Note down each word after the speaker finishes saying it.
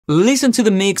listen to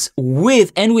the mix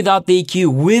with and without the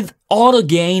EQ with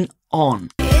AutoGain on.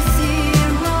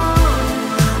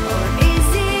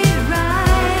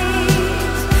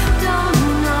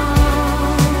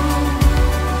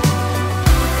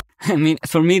 I mean,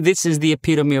 for me, this is the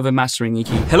epitome of a mastering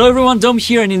EQ. Hello everyone, Dom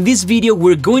here, and in this video,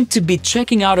 we're going to be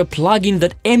checking out a plugin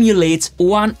that emulates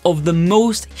one of the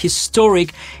most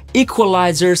historic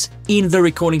equalizers in the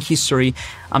recording history.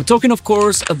 I'm talking, of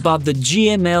course, about the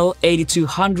GML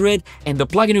 8200, and the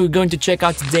plugin we're going to check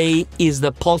out today is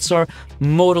the Pulsar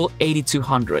Model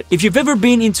 8200. If you've ever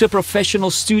been into a professional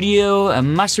studio, a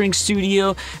mastering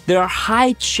studio, there are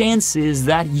high chances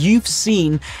that you've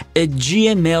seen a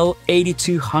GML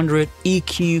 8200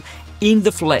 EQ in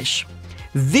the flesh.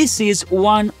 This is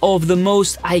one of the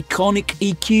most iconic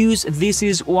EQs. This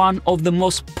is one of the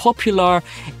most popular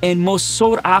and most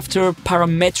sought after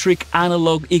parametric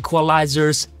analog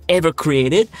equalizers ever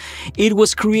created. It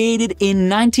was created in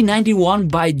 1991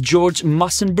 by George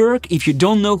Massenburg. If you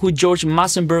don't know who George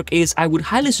Massenburg is, I would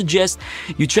highly suggest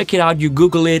you check it out, you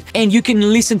Google it, and you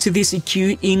can listen to this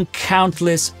EQ in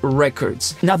countless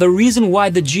records. Now, the reason why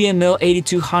the GML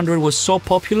 8200 was so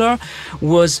popular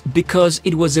was because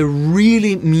it was a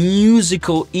really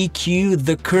musical EQ.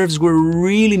 The curves were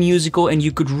really musical and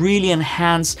you could really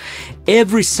enhance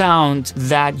every sound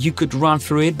that you could run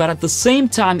through it, but at the same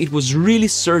time, it was really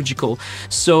surgical.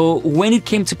 So when it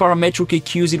came to parametric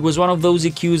EQs, it was one of those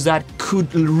EQs that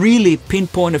could really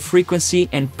pinpoint a frequency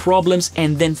and problems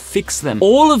and then fix them.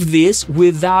 All of this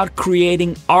without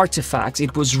creating artifacts.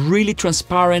 It was really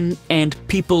transparent and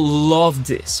people loved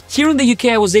this. Here in the UK,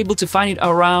 I was able to find it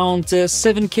around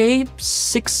 7K,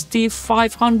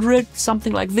 6,500,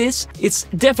 something like this. It's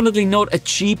definitely not a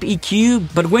cheap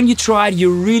EQ, but when you try it,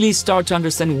 you really start to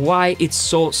understand why it's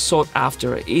so sought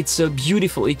after. It's a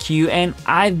beautiful EQ, and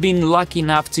I've been lucky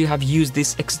enough to have used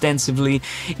this extensively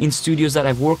in studios that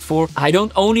I've worked for. I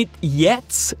don't own it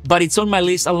yet, but it's on my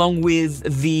list along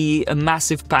with the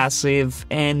Massive Passive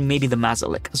and maybe the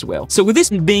Mazalek as well. So with this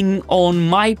being on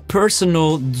my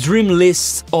personal dream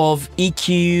list of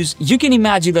EQs, you can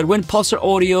imagine that when Pulsar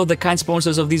Audio, the kind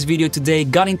sponsors of this video today,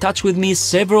 got in touch with me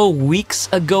several weeks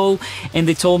ago and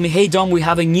they told me, hey Dom, we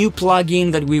have a new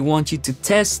plugin that we want you to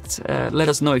test. Let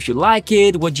us know if you like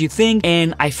it, what do you think?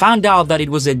 And I found out that it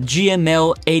was a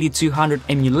GML 8200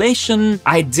 emulation.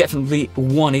 I definitely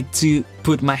wanted to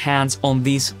put my hands on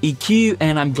this EQ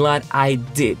and I'm glad I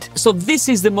did. So this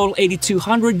is the Model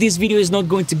 8200. This video is not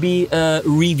going to be a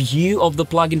review of the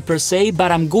plugin per se,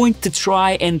 but I'm going to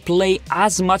try and play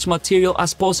as much material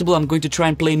as possible. I'm going to try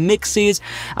and play mixes.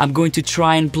 I'm going to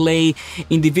try and play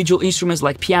individual instruments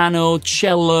like piano,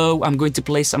 cello. I'm going to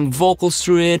play some vocals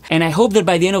through it. And I hope that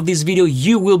by the end of this video,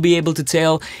 you will be able to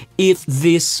tell if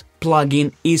this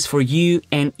plugin is for you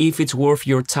and if it's worth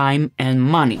your time and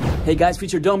money. Hey guys,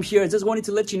 Future Dom here. I just wanted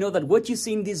to let you know that what you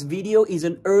see in this video is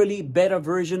an early beta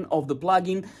version of the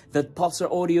plugin that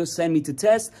Pulsar Audio sent me to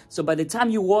test. So by the time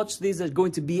you watch this, there's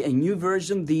going to be a new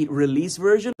version, the release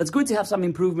version, that's going to have some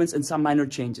improvements and some minor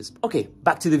changes. Okay,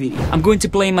 back to the video. I'm going to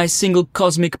play my single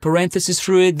cosmic parenthesis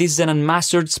through it. This is an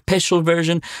unmastered special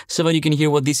version so that you can hear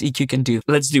what this EQ can do.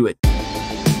 Let's do it.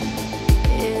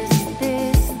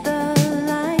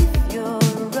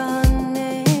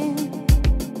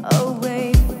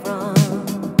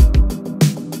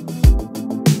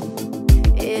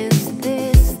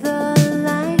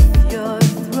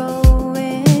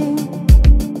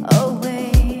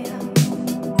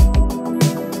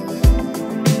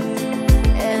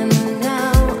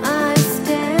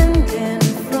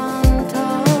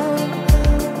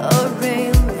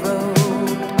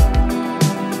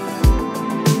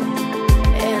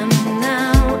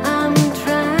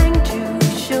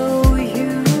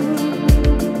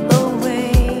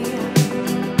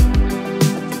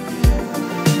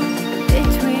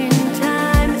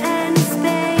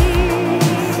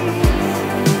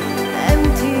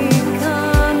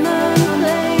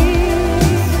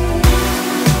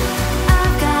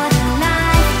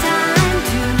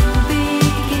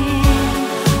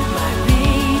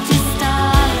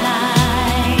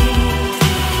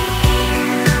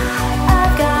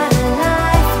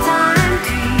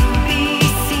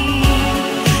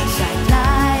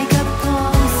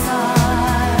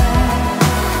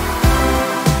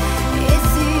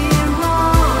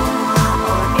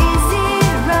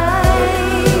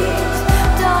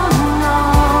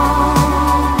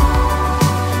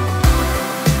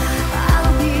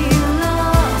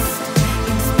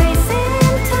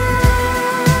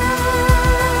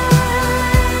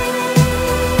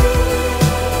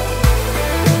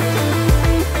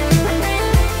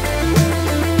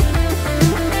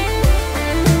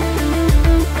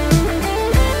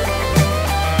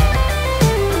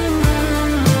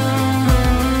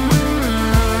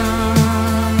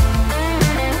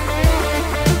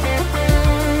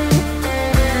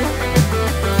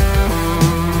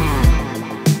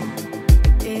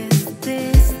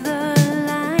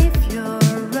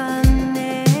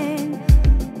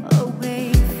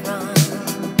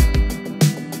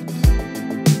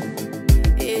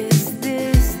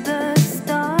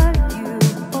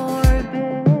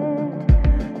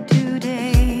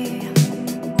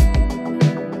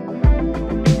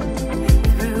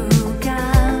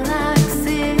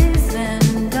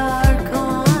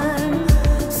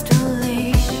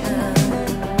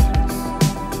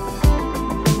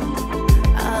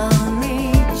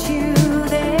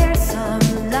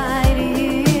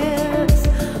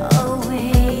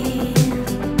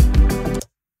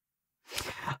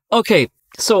 Okay,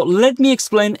 so let me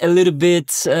explain a little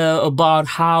bit about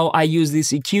how I use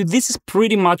this EQ. This is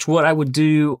pretty much what I would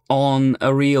do on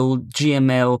a real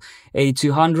GML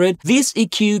 8200. This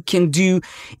EQ can do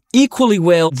equally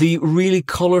well the really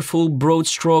colorful broad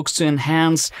strokes to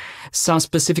enhance some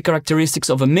specific characteristics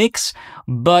of a mix,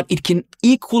 but it can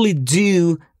equally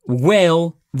do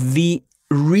well the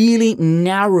really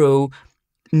narrow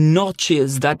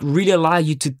notches that really allow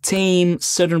you to tame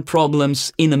certain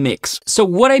problems in a mix. So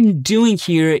what I'm doing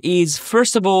here is,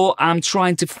 first of all, I'm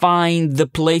trying to find the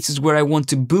places where I want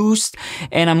to boost,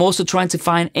 and I'm also trying to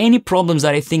find any problems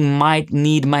that I think might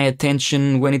need my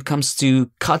attention when it comes to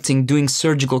cutting, doing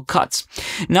surgical cuts.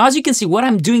 Now, as you can see, what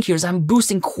I'm doing here is I'm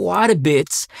boosting quite a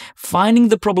bit, finding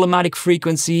the problematic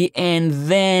frequency, and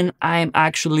then I'm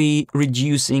actually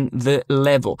reducing the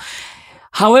level.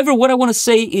 However, what I want to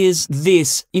say is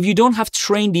this: if you don't have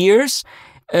trained ears,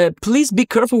 please be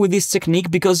careful with this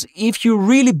technique, because if you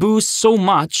really boost so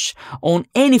much on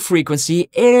any frequency,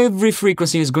 every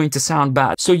frequency is going to sound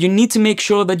bad. So you need to make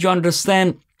sure that you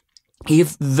understand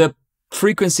if the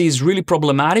frequency is really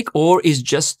problematic or is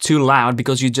just too loud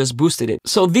because you just boosted it.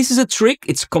 So this is a trick.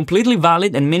 It's completely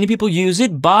valid and many people use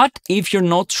it, but if you're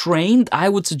not trained, I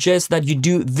would suggest that you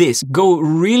do this. Go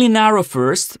really narrow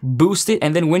first, boost it,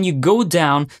 and then when you go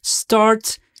down,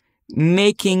 start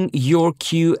making your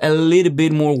cue a little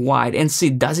bit more wide and see,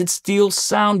 does it still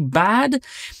sound bad?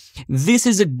 This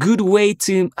is a good way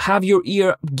to have your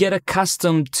ear get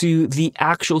accustomed to the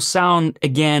actual sound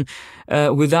again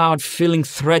without feeling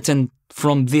threatened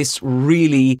from this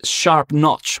really sharp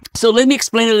notch. So let me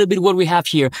explain a little bit what we have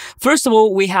here. First of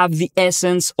all, we have the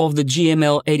essence of the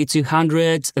GML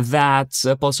 8200 that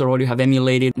Pulsar Audio have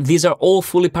emulated. These are all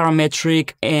fully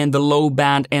parametric, and the low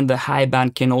band and the high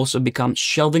band can also become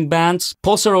shelving bands.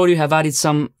 Pulsar Audio have added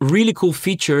some really cool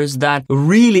features that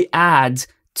really add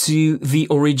to the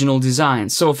original design.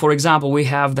 So for example, we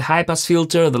have the high pass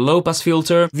filter, the low pass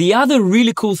filter. The other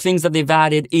really cool things that they've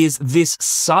added is this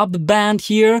sub band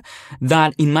here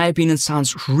that in my opinion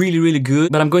sounds really, really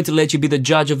good, but I'm going to let you be the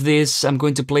judge of this. I'm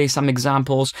going to play some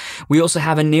examples. We also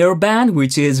have an air band,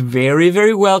 which is very,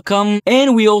 very welcome.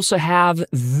 And we also have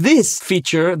this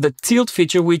feature, the tilt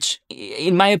feature, which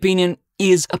in my opinion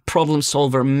is a problem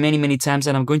solver many times,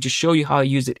 and I'm going to show you how I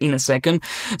use it in a second.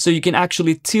 So you can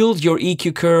actually tilt your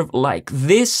EQ curve like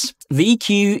this. The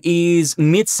EQ is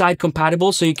mid-side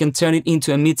compatible, so you can turn it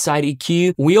into a mid-side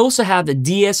EQ. We also have the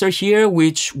de-esser here,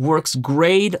 which works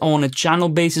great on a channel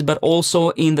basis, but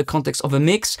also in the context of a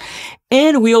mix.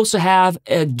 And we also have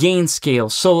a gain scale.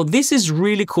 So this is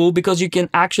really cool because you can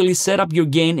actually set up your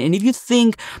gain, and if you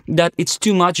think that it's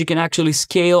too much, you can actually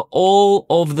scale all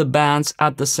of the bands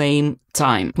at the same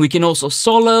time. We can also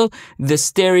solo the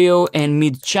stereo and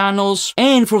mid channels.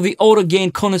 And for the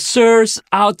AutoGain connoisseurs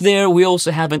out there, we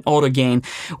also have an AutoGain,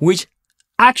 which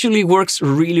actually works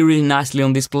really, really nicely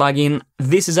on this plugin.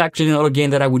 This is actually an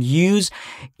AutoGain that I would use,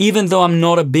 even though I'm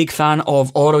not a big fan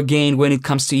of AutoGain when it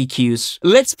comes to EQs.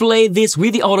 Let's play this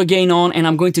with the AutoGain on, and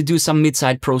I'm going to do some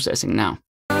mid-side processing now.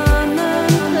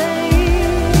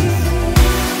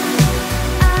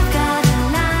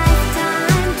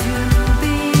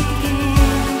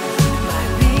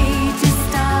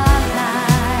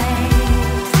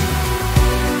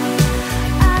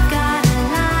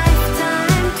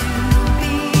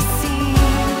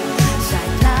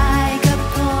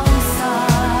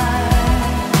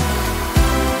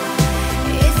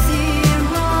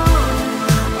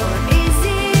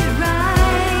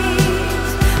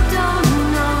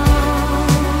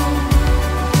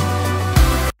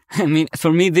 I mean,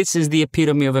 for me, this is the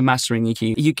epitome of a mastering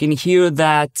EQ. You can hear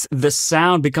that the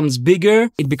sound becomes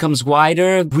bigger, it becomes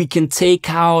wider. We can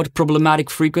take out problematic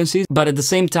frequencies, but at the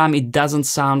same time, it doesn't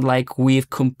sound like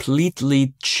we've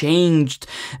completely changed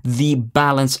the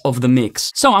balance of the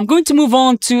mix. So I'm going to move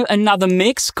on to another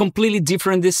mix, completely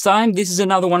different this time. This is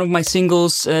another one of my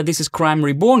singles. This is Crime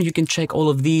Reborn. You can check all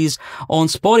of these on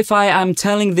Spotify. I'm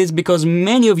telling this because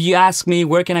many of you ask me,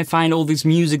 where can I find all this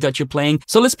music that you're playing?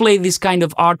 So let's play this kind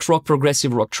of art rock,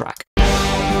 progressive rock track.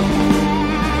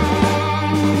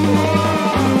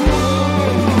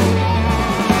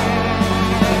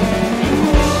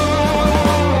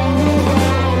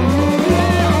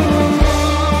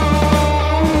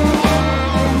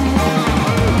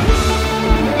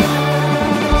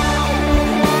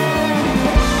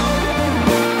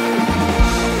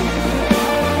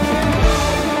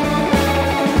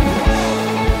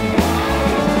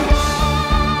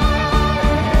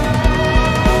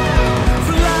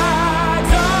 Fly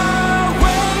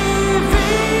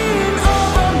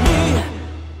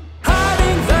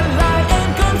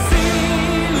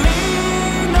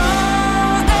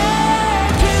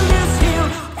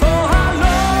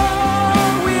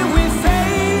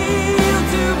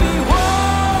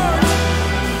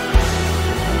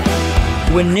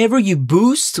Whenever you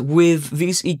boost with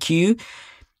this EQ,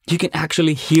 you can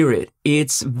actually hear it.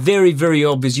 It's very, very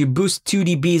obvious. You boost 2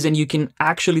 dBs and you can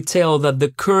actually tell that the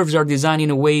curves are designed in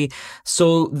a way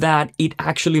so that it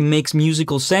actually makes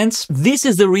musical sense. This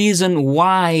is the reason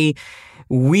why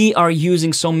we are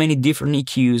using so many different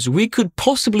EQs. We could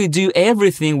possibly do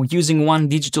everything using one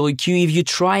digital EQ if you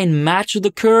try and match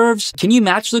the curves. Can you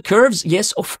match the curves?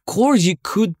 Yes, of course you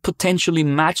could potentially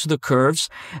match the curves,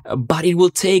 but it will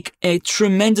take a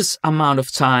tremendous amount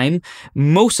of time,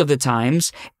 most of the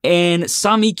times. And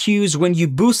some EQs, when you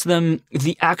boost them,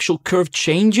 the actual curve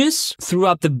changes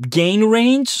throughout the gain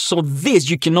range. So this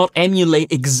you cannot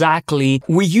emulate exactly.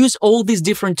 We use all these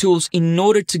different tools in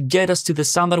order to get us to the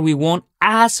sound that we want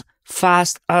as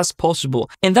fast as possible.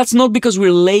 And that's not because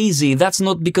we're lazy. That's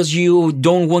not because you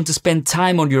don't want to spend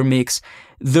time on your mix.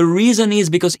 The reason is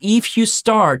because if you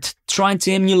start trying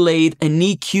to emulate an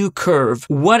EQ curve,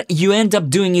 what you end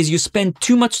up doing is you spend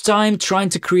too much time trying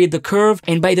to create the curve,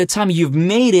 and by the time you've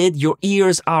made it, your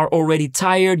ears are already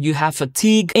tired, you have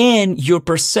fatigue, and your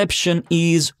perception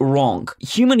is wrong.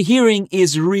 Human hearing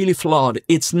is really flawed.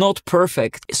 It's not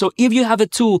perfect. So if you have a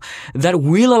tool that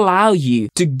will allow you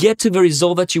to get to the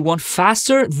result that you want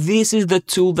faster, this is the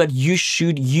tool that you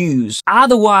should use.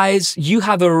 Otherwise, you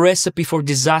have a recipe for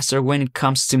disaster when it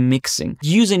comes to mixing.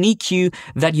 Use an EQ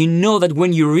that you know that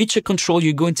when you reach a control,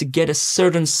 you're going to get a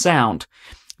certain sound.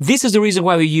 This is the reason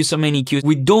why we use so many EQs.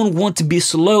 We don't want to be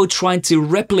slow trying to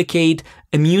replicate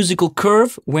a musical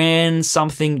curve when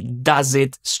something does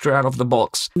it straight out of the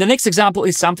box. The next example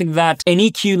is something that an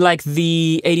EQ like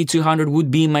the 8200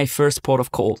 would be my first port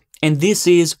of call. And this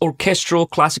is orchestral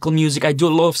classical music. I do a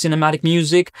lot of cinematic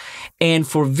music. And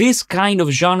for this kind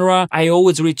of genre, I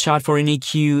always reach out for an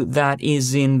EQ that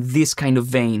is in this kind of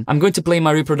vein. I'm going to play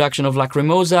my reproduction of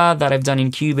Lacrimosa that I've done in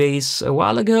Cubase a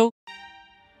while ago.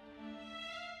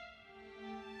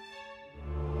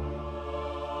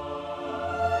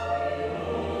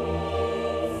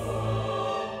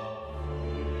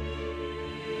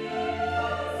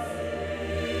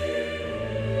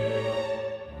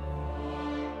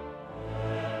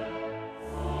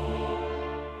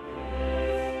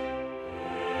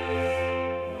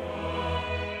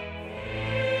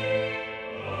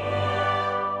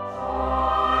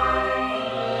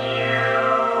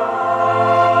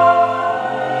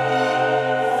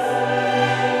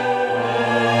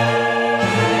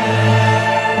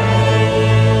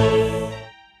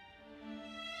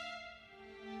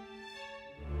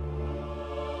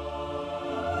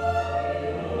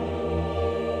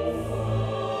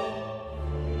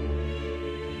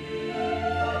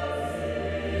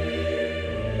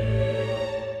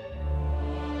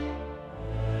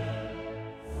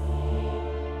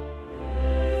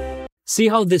 See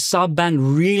how the subband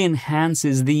really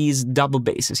enhances these double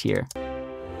basses here.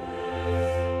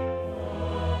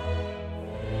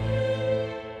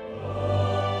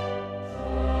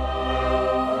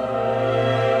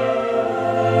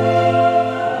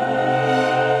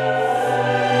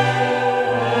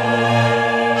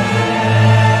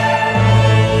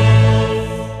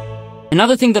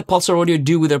 Another thing that Pulsar Audio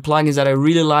do with their plugins that I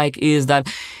really like is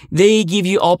that they give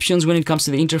you options when it comes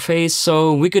to the interface.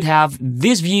 So we could have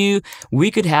this view, we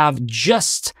could have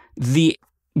just the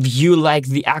view like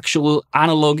the actual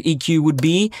analog EQ would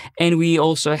be, and we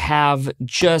also have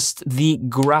just the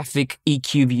graphic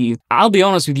EQ view. I'll be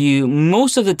honest with you,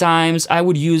 most of the times I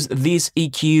would use this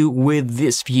EQ with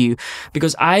this view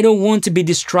because I don't want to be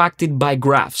distracted by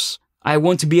graphs. I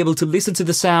want to be able to listen to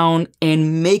the sound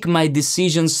and make my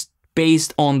decisions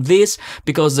based on this,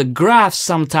 because the graphs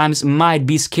sometimes might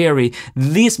be scary.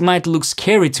 This might look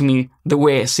scary to me the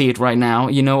way I see it right now,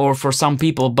 you know, or for some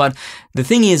people, but the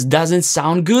thing is, doesn't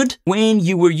sound good. When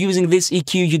you were using this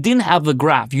EQ, you didn't have the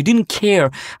graph. You didn't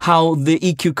care how the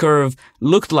EQ curve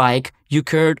looked like. You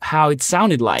cared how it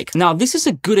sounded like. Now, this is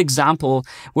a good example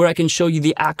where I can show you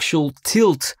the actual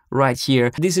tilt right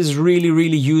here. This is really,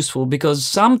 really useful because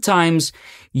sometimes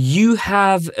you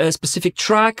have a specific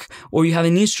track or you have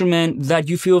an instrument that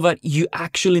you feel that you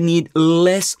actually need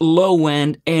less low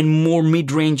end and more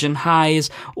mid-range and highs,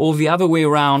 or the other way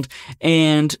around.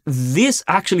 And this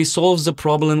actually solves the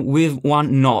problem with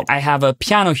one knob. I have a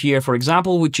piano here, for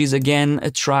example, which is again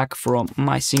a track from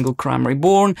my single Crime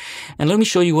Reborn. And let me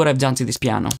show you what I've done to this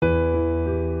piano.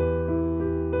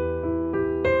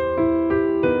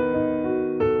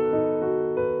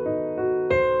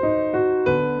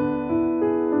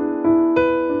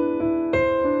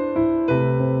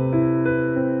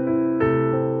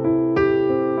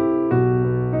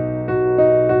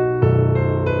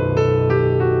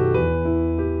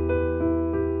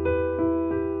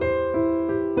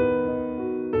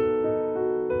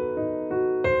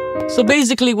 So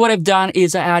basically what I've done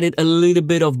is I added a little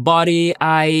bit of body,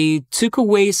 I took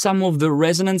away some of the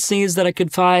resonances that I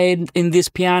could find in this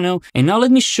piano, and now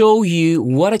let me show you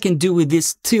what I can do with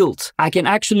this tilt. I can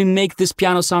actually make this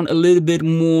piano sound a little bit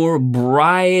more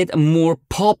bright, more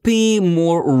poppy,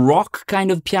 more rock kind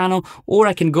of piano, or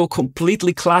I can go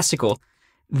completely classical.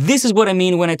 This is what I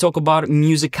mean when I talk about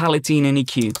musicality in an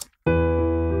EQ.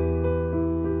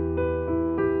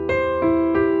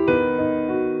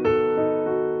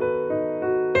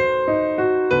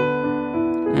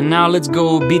 And now let's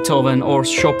go Beethoven or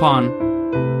Chopin.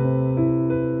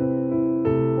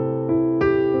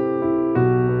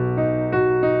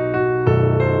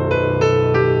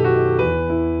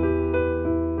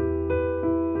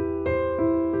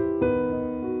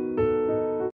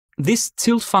 This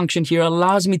tilt function here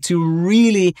allows me to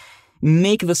really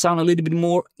make the sound a little bit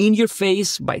more in your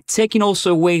face by taking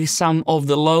also away some of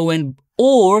the low end,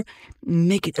 or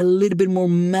make it a little bit more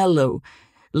mellow,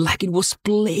 like it was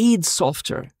played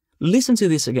softer. Listen to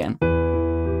this again.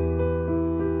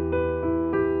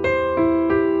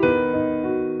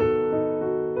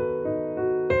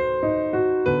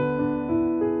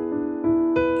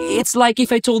 It's like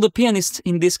if I told the pianist,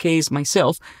 in this case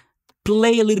myself,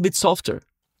 play a little bit softer.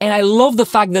 And I love the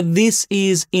fact that this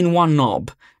is in one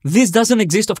knob. This doesn't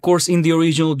exist, of course, in the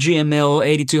original GML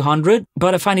 8200,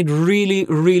 but I find it really,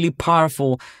 really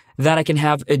powerful that I can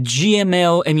have a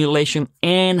GML emulation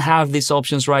and have these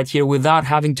options right here without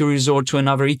having to resort to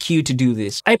another EQ to do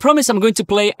this. I promise I'm going to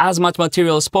play as much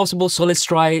material as possible, so let's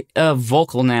try a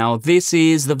vocal now. This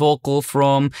is the vocal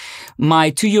from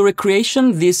my 2-year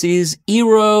creation. This is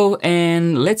Hero,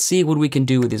 and let's see what we can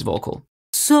do with this vocal.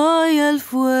 Soy el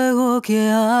fuego que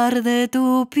arde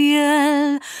tu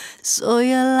piel, soy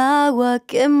el agua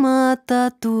que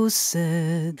mata tu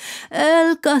sed,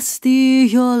 el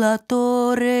castillo, la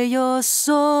torre, yo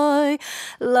soy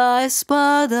la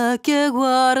espada que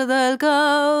guarda el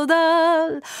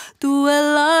caudal, tú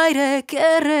el aire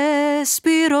que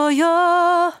respiro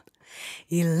yo,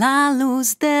 y la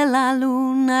luz de la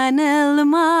luna en el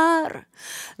mar.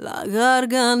 La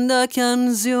garganta que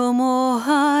ansio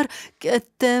mojar, que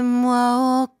temo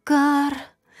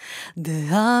ahogar de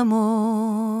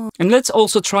amor. And let's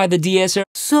also try the de-esser.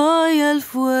 Soy el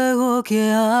fuego que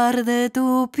arde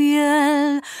tu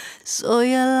piel,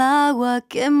 soy el agua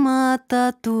que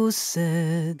mata tu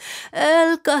sed,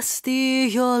 el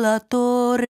castillo, la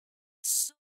torre.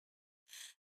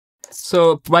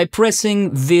 So by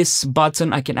pressing this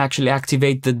button, I can actually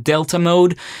activate the delta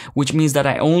mode, which means that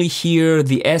I only hear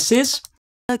the S's.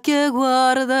 Que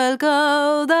guarda el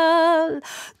caudal,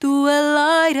 tú el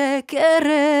aire que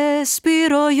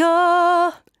respiro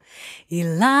yo, y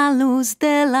la luz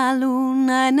de la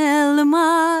luna en el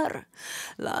mar,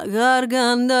 la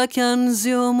garganta que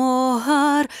ansio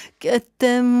mojar, que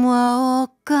temo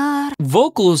ahogar.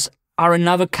 Vocals are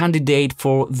another candidate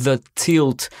for the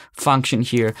tilt function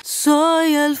here.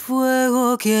 Soy el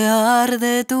fuego que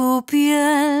arde tu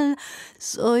piel,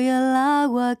 soy el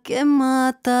agua que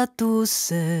mata tu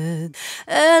sed,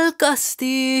 el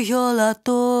castillo, la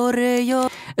torre, yo.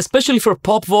 Especially for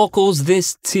pop vocals,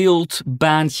 this tilt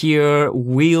band here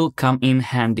will come in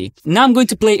handy. Now I'm going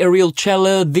to play a real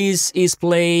cello. This is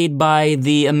played by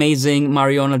the amazing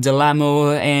Mariona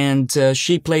Delamo, and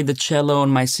she played the cello on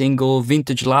my single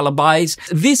Vintage Lullabies.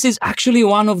 This is actually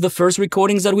one of the first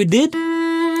recordings that we did.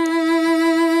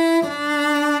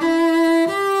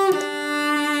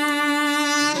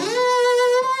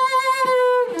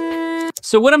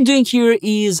 So what I'm doing here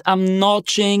is I'm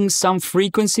notching some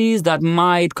frequencies that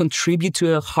might contribute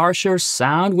to a harsher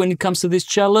sound when it comes to this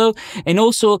cello, and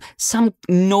also some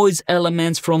noise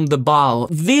elements from the bow.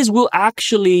 This will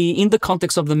actually, in the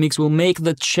context of the mix, will make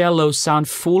the cello sound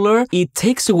fuller. It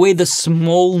takes away the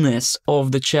smallness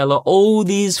of the cello. All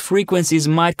these frequencies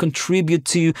might contribute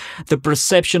to the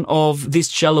perception of this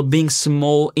cello being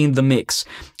small in the mix.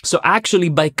 So actually,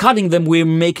 by cutting them, we're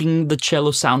making the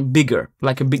cello sound bigger,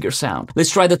 like a bigger sound.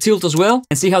 Let's try the tilt as well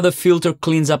and see how the filter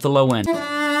cleans up the low end.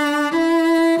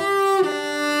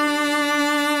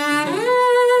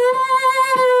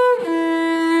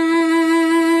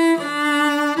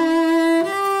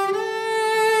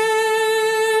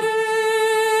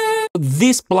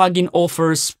 This plugin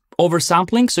offers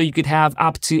oversampling, so you could have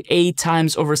up to 8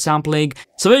 times oversampling.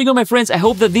 So there you go, my friends. I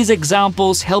hope that these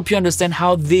examples help you understand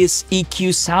how this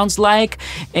EQ sounds like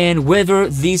and whether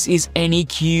this is an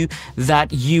EQ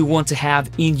that you want to have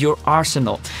in your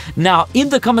arsenal. Now, in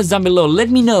the comments down below,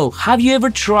 let me know, have you ever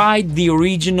tried the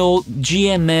original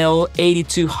GML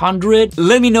 8200?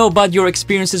 Let me know about your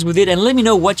experiences with it and let me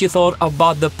know what you thought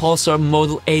about the Pulsar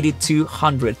Model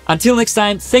 8200. Until next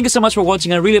time, thank you so much for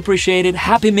watching. I really appreciate it.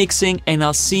 Happy mixing, and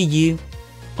I'll see you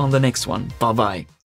on the next one. Bye-bye.